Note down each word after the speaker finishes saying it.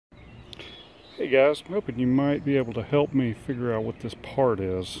Hey guys, I'm hoping you might be able to help me figure out what this part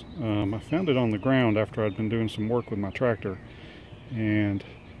is. I found it on the ground after I'd been doing some work with my tractor, and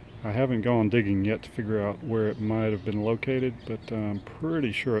I haven't gone digging yet to figure out where it might have been located, but I'm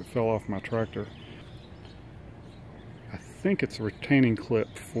pretty sure it fell off my tractor. I think it's a retaining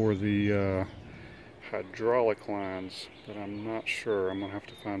clip for the hydraulic lines, but I'm not sure. I'm gonna have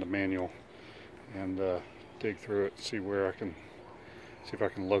to find a manual and dig through it, see if I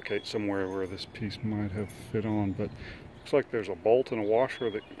can locate somewhere where this piece might have fit on. But looks like there's a bolt and a washer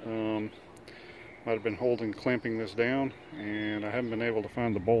that might have been clamping this down, and I haven't been able to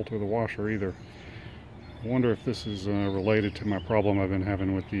find the bolt or the washer either. I wonder if this is related to my problem I've been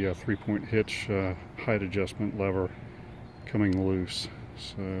having with the 3-point hitch height adjustment lever coming loose.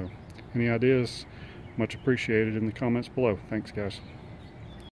 So any ideas? Much appreciated in the comments below. Thanks guys.